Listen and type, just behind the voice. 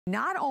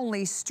not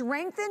only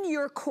strengthen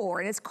your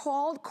core, and it's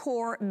called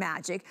Core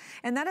Magic,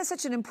 and that is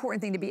such an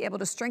important thing to be able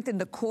to strengthen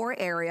the core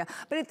area,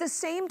 but at the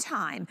same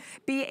time,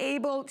 be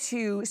able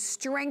to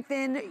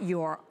strengthen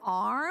your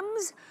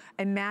arms,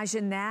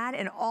 imagine that,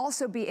 and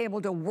also be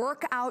able to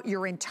work out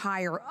your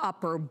entire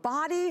upper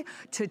body,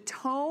 to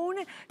tone,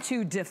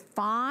 to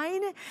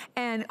define,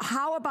 and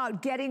how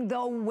about getting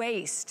the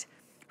waist?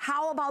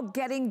 How about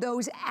getting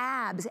those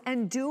abs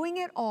and doing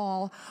it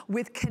all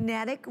with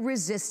kinetic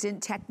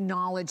resistant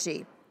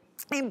technology?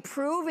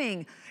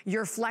 Improving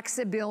your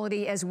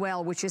flexibility as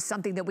well, which is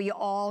something that we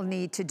all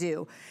need to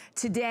do.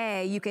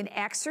 Today, you can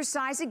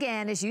exercise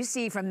again, as you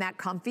see, from that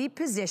comfy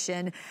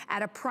position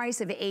at a price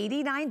of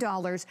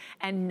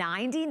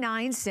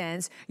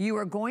 $89.99. You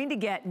are going to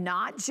get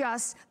not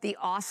just the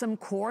awesome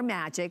Core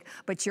Magic,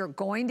 but you're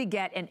going to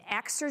get an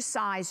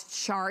exercise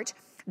chart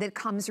that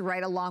comes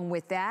right along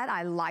with that.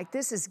 I like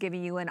this. It's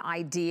giving you an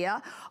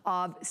idea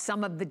of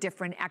some of the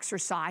different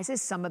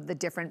exercises, some of the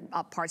different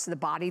parts of the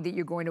body that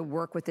you're going to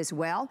work with as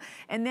well.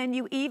 And then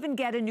you even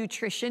get a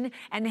nutrition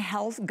and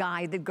health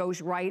guide that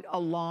goes right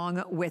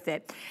along with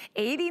it.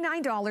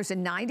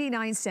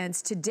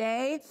 $89.99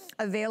 today,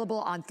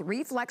 available on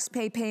 3 flex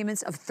pay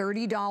payments of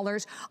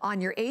 $30 on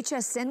your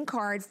HSN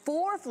card,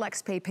 4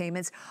 flex pay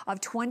payments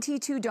of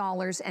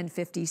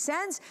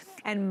 $22.50.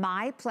 And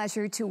my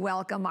pleasure to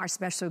welcome our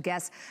special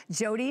guest,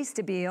 Jody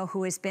Stabile,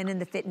 who has been in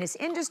the fitness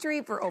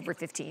industry for over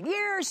 15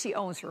 years. She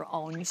owns her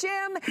own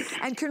gym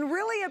and can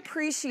really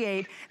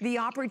appreciate the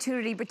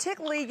opportunity,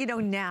 particularly, you know,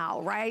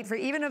 now, right? For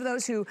even of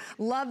those who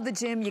love the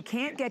gym, you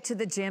can't get to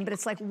the gym, but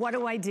it's like, what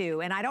do I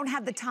do? And I don't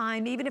have the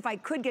time. Even if I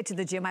could get to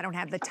the gym, I don't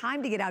have the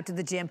time to get out to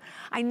the gym.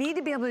 I need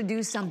to be able to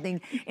do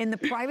something in the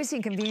privacy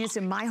and convenience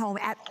in my home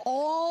at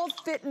all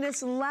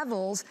fitness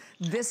levels.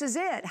 This is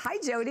it. Hi,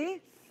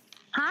 Jody.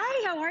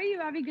 Hi, how are you,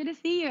 Abby? Good to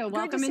see you.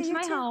 Welcome into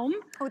my home.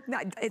 Oh,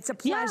 it's a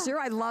pleasure.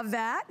 Yeah. I love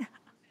that.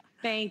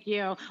 Thank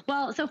you.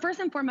 Well, so first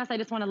and foremost, I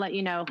just want to let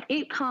you know,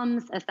 it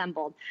comes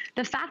assembled.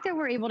 The fact that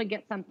we're able to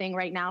get something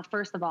right now,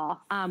 first of all,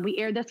 we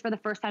aired this for the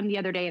first time the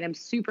other day, and I'm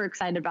super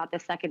excited about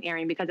this second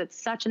airing because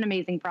it's such an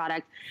amazing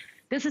product.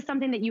 This is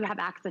something that you have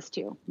access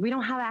to. We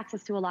don't have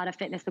access to a lot of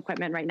fitness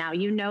equipment right now.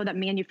 You know that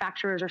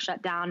manufacturers are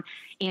shut down,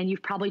 and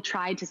you've probably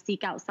tried to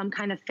seek out some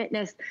kind of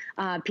fitness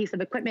piece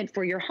of equipment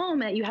for your home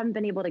that you haven't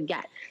been able to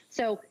get.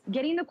 So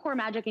getting the Core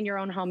Magic in your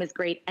own home is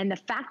great, and the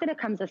fact that it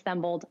comes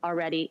assembled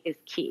already is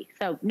key.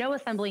 So no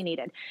assembly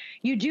needed.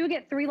 You do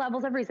get 3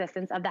 levels of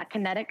resistance, of that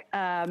kinetic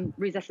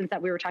resistance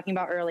that we were talking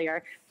about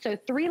earlier. So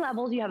 3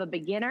 levels. You have a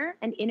beginner,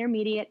 an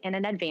intermediate, and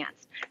an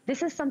advanced.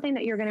 This is something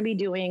that you're going to be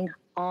doing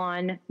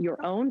on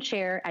your own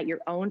chair at your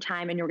own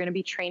time, and you're going to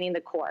be training the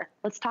core.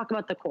 Let's talk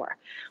about the core.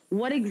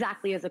 What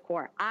exactly is a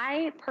core?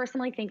 I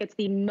personally think it's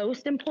the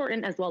most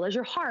important, as well as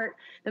your heart,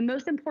 the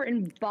most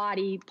important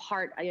body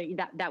part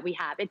that we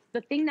have. It's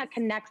the thing that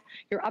connects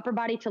your upper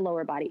body to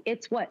lower body.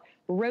 It's what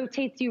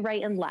rotates you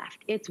right and left.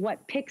 It's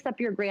what picks up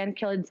your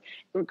grandchildren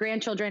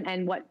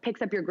and what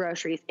picks up your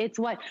groceries. It's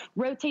what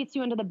rotates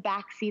you into the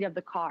back seat of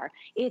the car.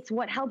 It's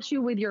what helps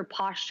you with your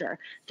posture.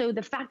 So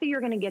the fact that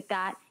you're going to get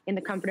that in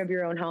the comfort of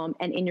your own home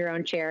and in your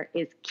own chair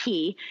is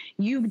key.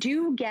 You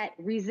do get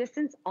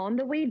resistance on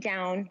the way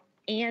down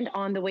and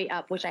on the way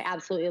up, which I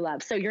absolutely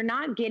love. So you're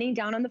not getting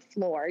down on the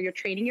floor. You're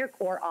training your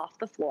core off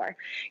the floor.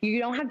 You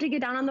don't have to get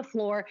down on the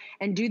floor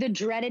and do the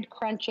dreaded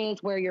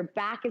crunches where your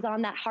back is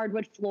on that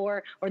hardwood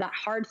floor or that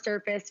hard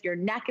surface. Your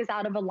neck is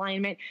out of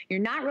alignment. You're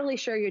not really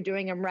sure you're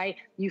doing them right.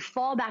 You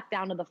fall back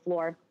down to the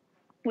floor.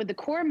 With the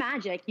Core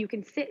Magic, you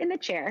can sit in the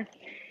chair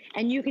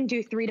and you can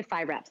do 3 to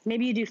 5 reps.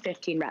 Maybe you do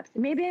 15 reps.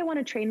 Maybe I want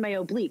to train my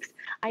obliques.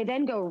 I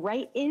then go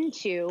right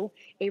into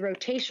a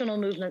rotational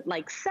movement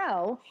like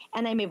so,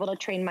 and I'm able to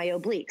train my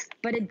obliques.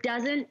 But it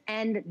doesn't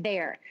end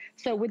there.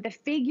 So with the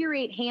figure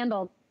 8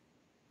 handle.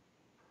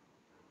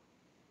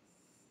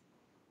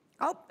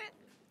 Oh,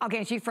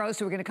 okay, she froze,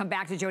 so we're gonna come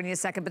back to Jody in a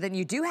second, but then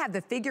you do have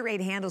the figure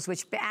 8 handles,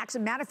 which, as a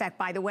matter of fact,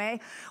 by the way,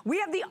 we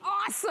have the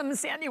awesome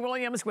Sandy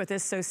Williams with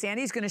us, so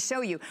Sandy's gonna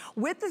show you.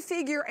 With the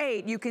figure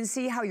 8, you can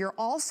see how you're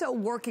also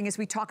working as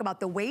we talk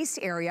about the waist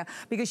area,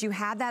 because you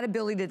have that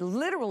ability to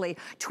literally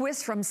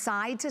twist from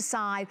side to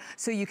side,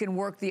 so you can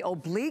work the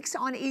obliques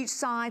on each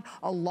side,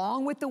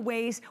 along with the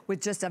waist, with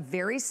just a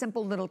very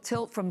simple little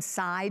tilt from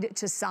side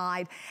to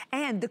side.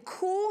 And the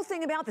cool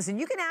thing about this, and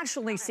you can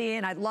actually see,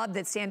 and I love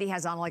that Sandy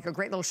has on like a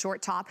great little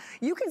short top,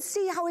 you can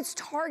see how it's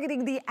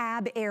targeting the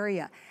ab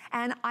area.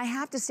 And I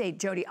have to say,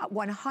 Jody,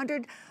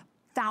 1,000%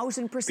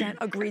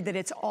 agree that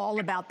it's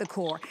all about the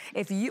core.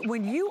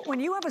 When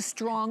you have a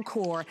strong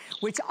core,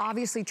 which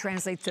obviously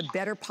translates to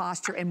better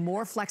posture and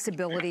more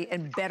flexibility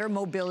and better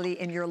mobility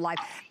in your life,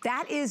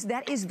 that is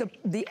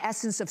the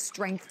essence of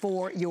strength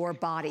for your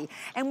body.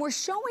 And we're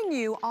showing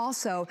you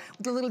also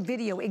with a little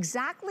video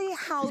exactly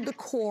how the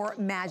Core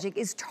Magic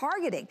is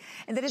targeting,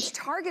 and that it's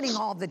targeting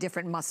all the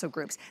different muscle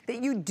groups,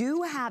 that you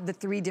do have the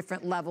 3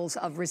 different levels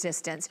of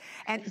resistance.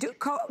 And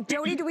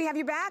Jody, do we have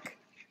you back?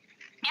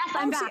 Yes,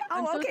 I'm back.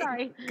 I'm so okay.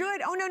 sorry.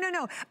 Good. Oh,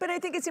 no. But I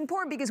think it's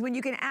important because when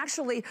you can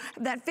actually,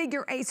 that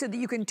figure eight, so that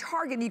you can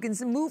target and you can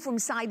move from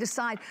side to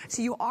side,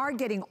 so you are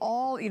getting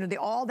all,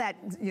 all that,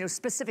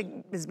 specific,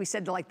 as we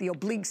said, like the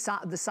obliques,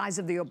 the size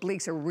of the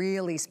obliques are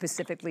really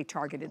specifically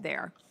targeted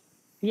there.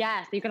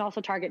 Yes, you can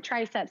also target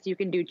triceps, you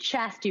can do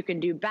chest, you can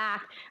do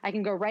back. I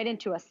can go right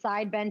into a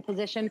side bend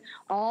position,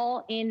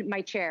 all in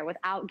my chair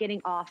without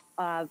getting off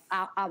of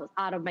out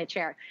of my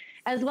chair.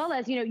 As well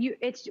as,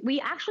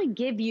 we actually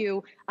give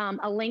you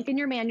a link in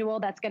your manual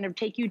that's going to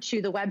take you to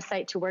the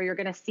website to where you're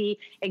going to see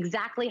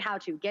exactly how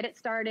to get it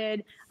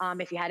started.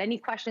 If you had any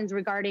questions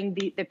regarding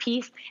the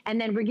piece, and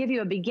then we give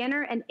you a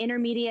beginner, an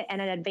intermediate,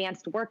 and an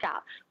advanced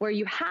workout where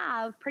you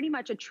have pretty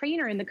much a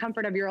trainer in the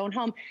comfort of your own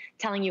home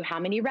telling you how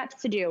many reps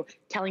to do,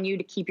 telling you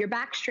to keep your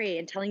back straight,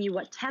 and telling you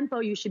what tempo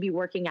you should be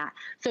working at.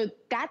 So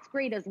that's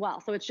great as well.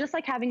 So it's just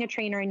like having a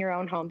trainer in your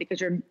own home because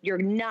you're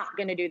not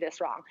going to do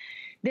this wrong.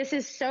 This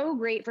is so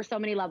great for so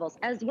many levels,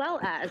 as well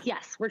as,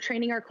 yes, we're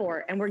training our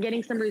core and we're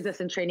getting some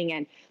resistance training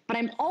in, but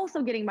I'm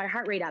also getting my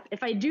heart rate up.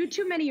 If I do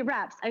too many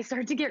reps, I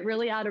start to get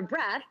really out of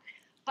breath,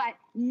 but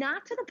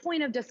not to the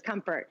point of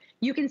discomfort.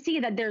 You can see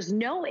that there's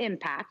no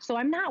impact. So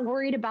I'm not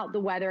worried about the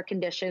weather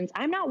conditions.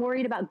 I'm not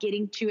worried about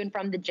getting to and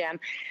from the gym.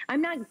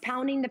 I'm not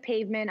pounding the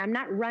pavement. I'm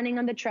not running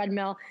on the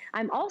treadmill.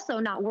 I'm also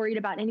not worried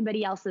about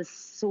anybody else's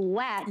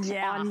sweat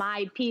on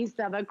my piece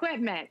of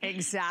equipment.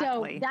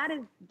 Exactly.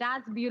 So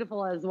that's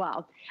beautiful as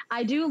well.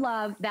 I do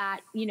love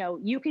that,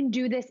 you can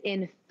do this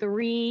in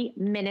 3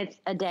 minutes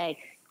a day.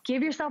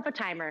 Give yourself a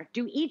timer.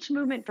 Do each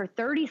movement for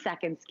 30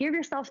 seconds. Give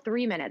yourself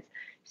 3 minutes.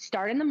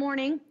 Start in the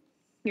morning.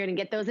 You're going to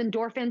get those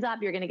endorphins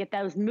up. You're going to get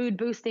those mood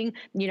boosting.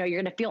 You're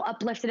going to feel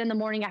uplifted in the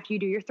morning after you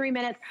do your 3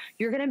 minutes.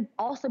 You're going to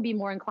also be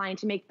more inclined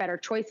to make better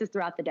choices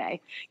throughout the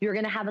day. You're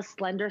going to have a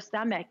slender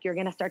stomach. You're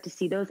going to start to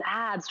see those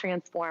abs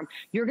transform.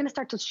 You're going to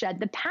start to shed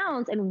the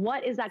pounds. And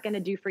what is that going to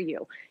do for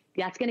you?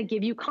 That's going to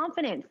give you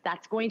confidence.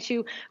 That's going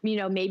to,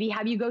 maybe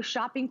have you go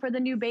shopping for the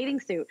new bathing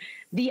suit.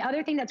 The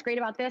other thing that's great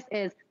about this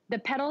is the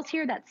pedals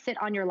here that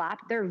sit on your lap,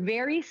 they're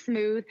very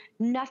smooth.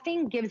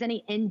 Nothing gives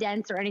any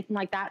indents or anything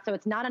like that. So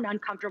it's not an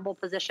uncomfortable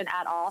position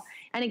at all.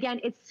 And again,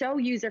 it's so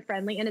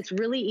user-friendly and it's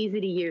really easy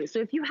to use. So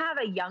if you have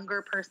a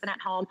younger person at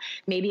home,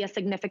 maybe a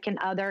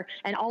significant other,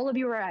 and all of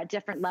you are at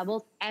different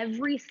levels,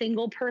 every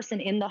single person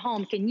in the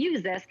home can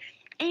use this,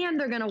 and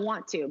they're going to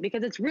want to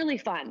because it's really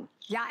fun.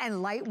 Yeah,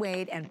 and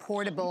lightweight and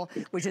portable,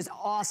 which is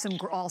awesome,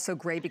 also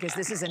great because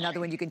this is another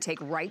one you can take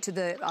right to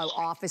the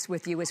office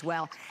with you as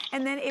well.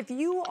 And then if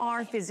you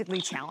are physically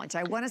challenged,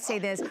 I want to say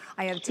this,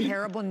 I have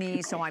terrible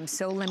knees, so I'm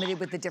so limited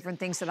with the different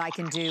things that I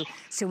can do.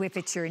 So if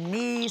it's your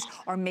knees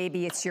or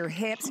maybe it's your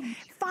hips,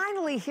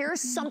 finally,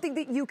 here's something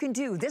that you can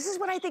do. This is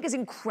what I think is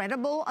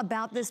incredible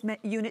about this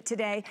unit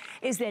today,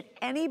 is that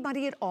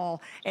anybody at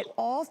all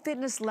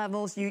fitness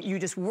levels, you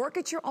just work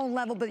at your own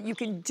level, but you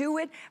can do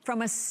it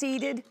from a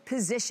seated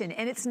position.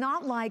 And it's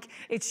not like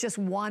it's just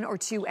 1 or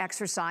 2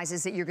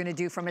 exercises that you're gonna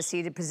do from a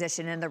seated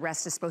position and the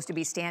rest is supposed to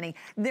be standing.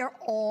 They're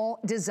all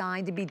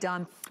designed to be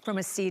done from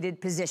a seated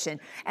position,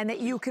 and that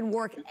you can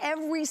work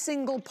every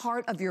single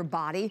part of your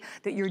body,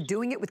 that you're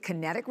doing it with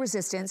kinetic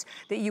resistance,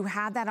 that you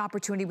have that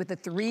opportunity with the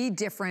 3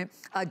 different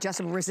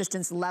adjustable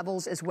resistance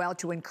levels as well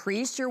to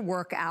increase your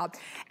workout.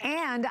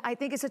 And I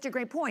think it's such a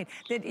great point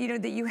that,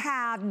 that you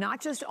have not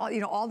just,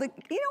 all the,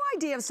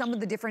 idea of some of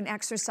the different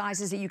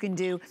exercises that you can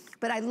do,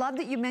 but I love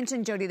that you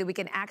mentioned, Jody, that we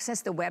can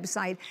access the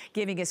website,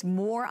 giving us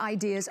more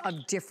ideas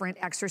of different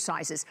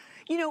exercises.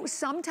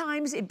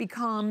 Sometimes it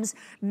becomes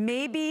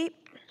maybe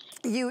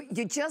you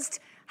just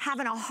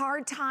having a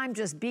hard time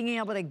just being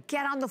able to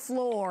get on the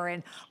floor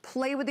and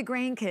play with the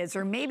grandkids,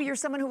 or maybe you're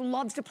someone who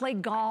loves to play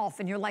golf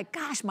and you're like,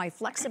 gosh, my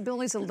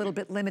flexibility is a little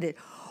bit limited.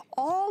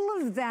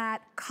 All of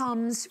that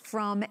comes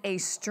from a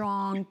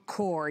strong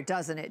core,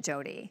 doesn't it,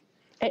 Jody?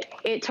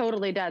 It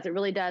totally does. It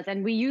really does.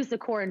 And we use the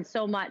core in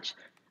so much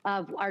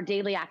of our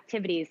daily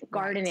activities,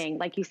 gardening,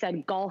 like you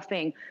said,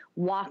 golfing,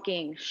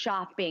 walking,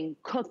 shopping,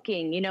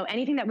 cooking,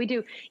 anything that we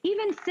do,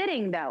 even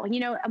sitting though,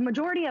 a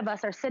majority of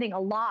us are sitting a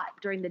lot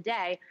during the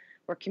day.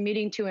 We're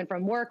commuting to and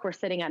from work. We're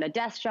sitting at a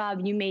desk job.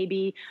 You may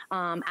be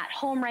at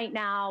home right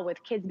now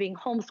with kids being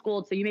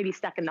homeschooled. So you may be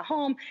stuck in the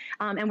home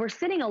and we're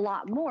sitting a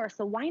lot more.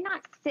 So why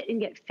not sit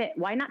and get fit?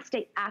 Why not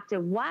stay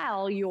active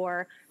while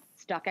you're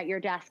stuck at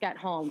your desk at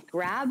home?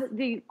 Grab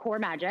the Core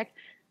Magic,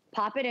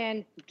 pop it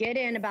in, get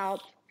in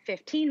about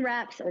 15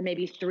 reps or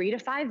maybe 3 to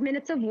 5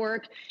 minutes of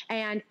work,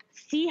 and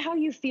see how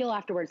you feel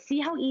afterwards. See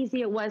how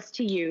easy it was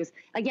to use.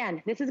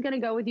 Again, this is going to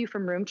go with you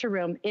from room to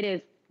room. It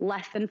is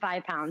less than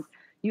 5 pounds.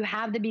 You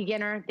have the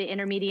beginner, the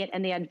intermediate,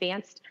 and the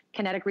advanced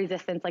kinetic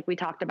resistance like we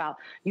talked about.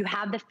 You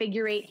have the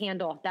figure 8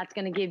 handle. That's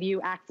going to give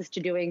you access to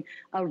doing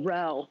a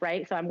row,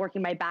 right? So I'm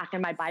working my back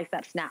and my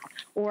biceps now.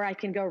 Or I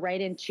can go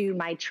right into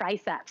my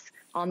triceps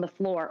on the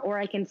floor, or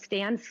I can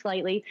stand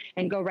slightly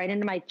and go right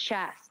into my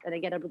chest and I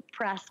get a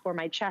press for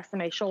my chest and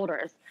my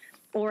shoulders.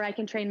 Or I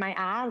can train my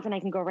abs and I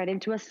can go right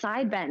into a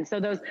side bend. So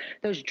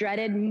those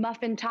dreaded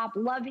muffin top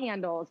love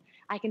handles,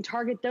 I can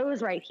target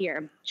those right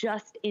here,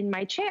 just in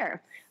my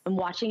chair. I'm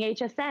watching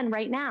HSN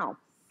right now.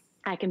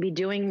 I can be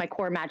doing my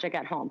core magic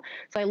at home.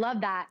 So I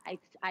love that.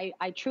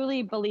 I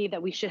truly believe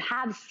that we should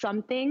have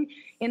something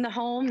in the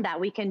home that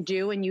we can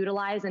do and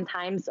utilize in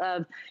times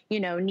of,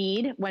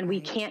 need, when we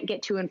can't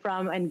get to and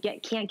from and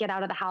can't get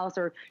out of the house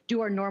or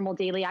do our normal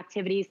daily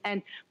activities.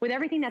 And with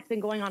everything that's been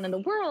going on in the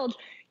world,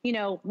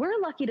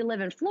 we're lucky to live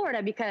in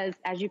Florida because,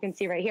 as you can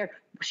see right here,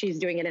 she's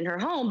doing it in her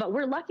home, but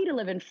we're lucky to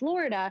live in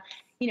Florida,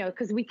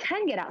 because we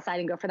can get outside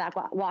and go for that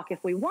walk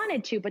if we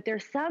wanted to, but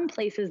there's some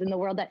places in the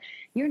world that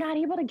you're not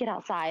able to get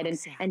outside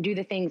and do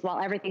the things while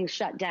everything's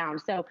shut down.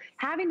 So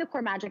having the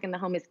core magic in the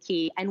home is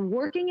key, and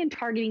working and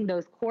targeting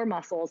those core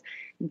muscles,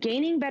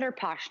 gaining better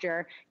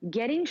posture,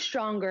 getting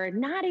stronger. It's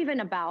not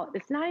even about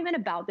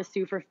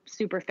the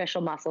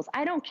superficial muscles.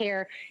 I don't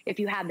care if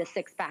you have the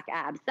 6-pack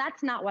abs.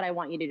 That's not what I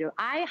want you to do.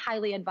 I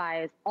highly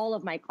advise all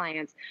of my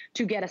clients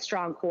to get a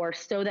strong core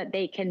so that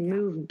they can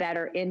move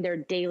better in their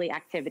daily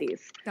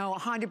activities. No,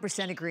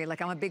 100% agree.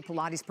 Like, I'm a big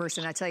Pilates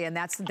person, I tell you, and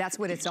that's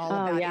what it's all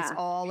about. Yeah. It's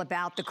all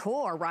about the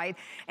core, right?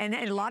 And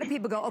a lot of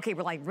people go, okay,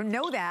 well, I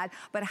know that,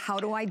 but how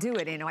do I do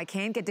it? I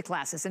can't get to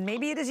classes. And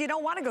maybe it is you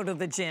don't want to go to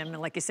the gym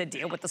and, like you said,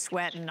 deal with the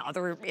sweat and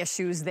other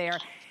issues there.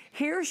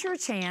 Here's your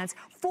chance.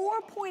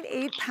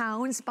 4.8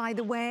 pounds, by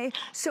the way,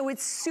 so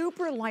it's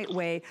super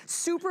lightweight,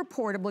 super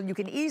portable. You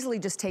can easily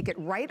just take it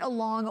right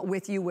along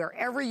with you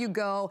wherever you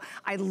go.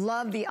 I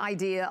love the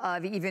idea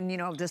of even,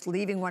 just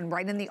leaving one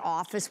right in the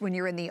office when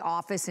you're in the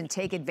office and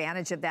take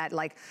advantage of that,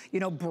 like,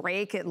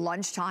 break at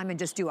lunchtime and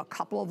just do a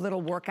couple of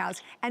little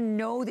workouts and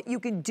know that you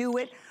can do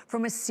it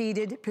from a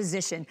seated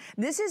position.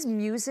 This is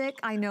music,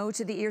 I know,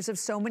 to the ears of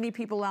so many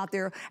people out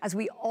there, as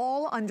we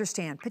all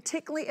understand,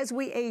 particularly as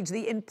we age,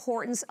 the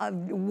importance of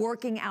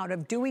working out,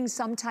 of doing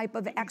some type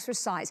of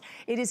exercise.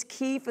 It is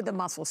key for the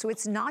muscles. So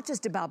it's not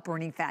just about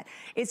burning fat,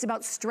 it's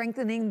about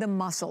strengthening the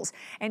muscles.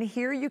 And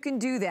here you can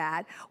do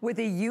that with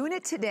a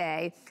unit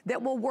today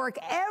that will work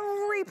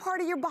every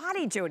part of your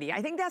body, Jody.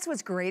 I think that's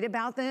what's great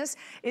about this,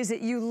 is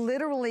that you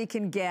literally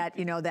can get,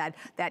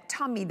 that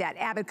tummy, that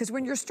ab, because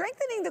when you're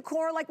strengthening the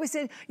core, like we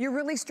said, you're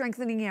really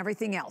strengthening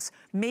everything else.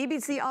 Maybe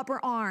it's the upper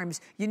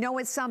arms.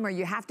 It's summer,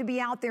 you have to be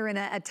out there in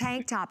a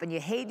tank top and you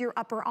hate your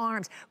upper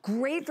arms.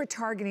 Great for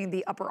targeting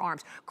the upper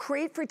arms.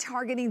 Great for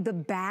targeting the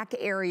back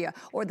area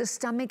or the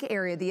stomach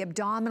area, the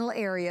abdominal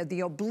area,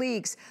 the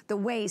obliques, the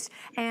waist,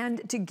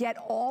 and to get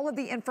all of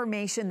the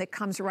information that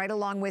comes right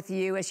along with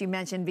you, as you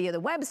mentioned, via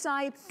the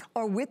website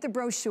or with the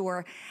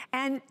brochure,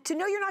 and to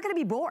know you're not going to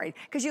be bored,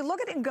 because you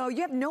look at it and go,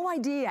 you have no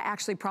idea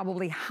actually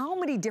probably how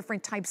many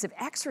different types of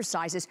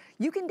exercises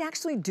you can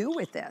actually do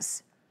with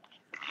this.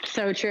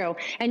 So true.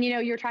 And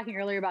you're talking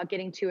earlier about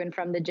getting to and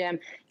from the gym.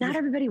 Not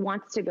everybody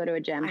wants to go to a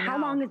gym. How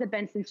long has it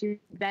been since you've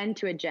been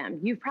to a gym?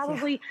 You've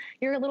probably,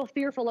 you're a little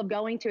fearful of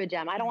going to a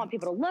gym. I don't want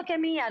people to look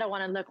at me. I don't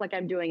want to look like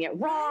I'm doing it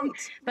wrong.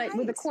 But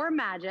with the core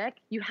magic,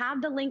 you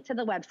have the link to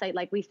the website,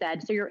 like we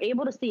said, so you're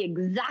able to see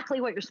exactly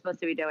what you're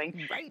supposed to be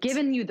doing,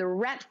 giving you the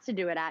reps to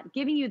do it at,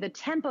 giving you the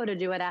tempo to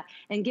do it at,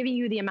 and giving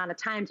you the amount of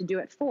time to do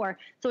it for.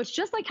 So it's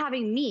just like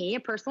having me, a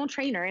personal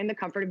trainer, in the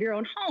comfort of your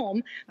own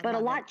home, but a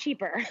lot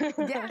cheaper.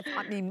 Yeah,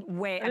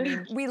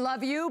 we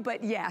love you,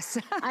 but yes.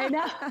 I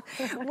know.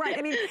 Right,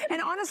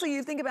 and honestly,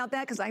 you think about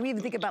that, because I even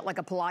think about like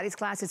a Pilates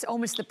class, it's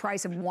almost the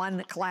price of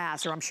one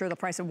class, or I'm sure the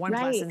price of one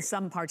class in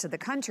some parts of the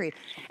country,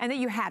 and then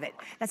you have it.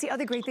 That's the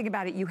other great thing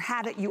about it. You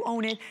have it, you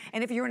own it,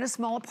 and if you're in a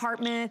small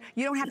apartment,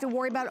 you don't have to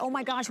worry about, oh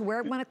my gosh, where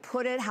am I going to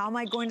put it? How am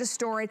I going to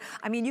store it?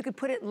 You could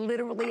put it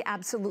literally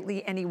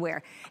absolutely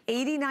anywhere.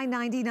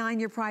 $89.99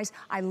 your price.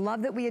 I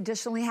love that we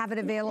additionally have it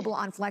available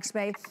on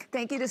FlexPay.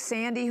 Thank you to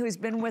Sandy, who's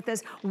been with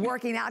us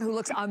working out, who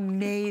looks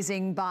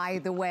amazing, by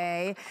the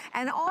way.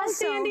 And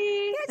also,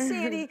 Sandy. Yes,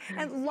 Sandy,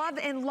 and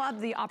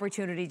love the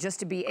opportunity just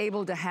to be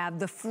able to have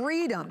the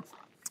freedom,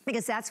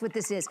 because that's what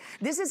this is.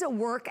 This is a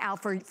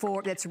workout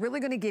for that's really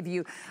going to give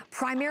you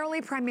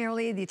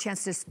primarily the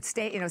chance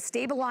to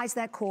stabilize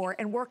that core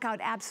and work out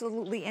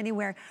absolutely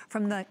anywhere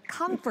from the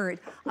comfort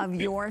of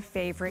your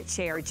favorite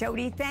chair.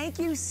 Jody, thank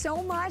you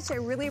so much. I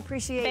really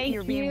appreciate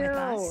you being with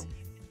us.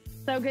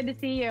 So good to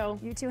see you.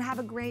 You too. Have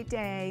a great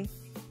day.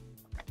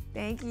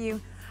 Thank you.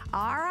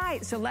 All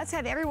right, so let's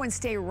have everyone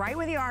stay right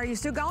where they are. Are you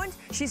still going?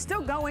 She's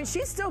still going.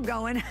 She's still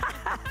going.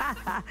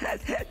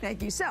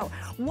 Thank you. So,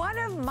 one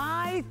of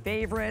my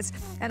favorites,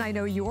 and I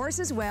know yours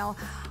as well,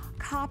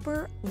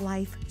 Copper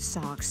Life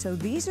socks. So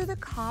these are the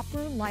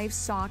Copper Life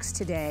socks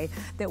today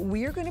that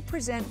we're going to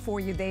present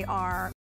for you. They are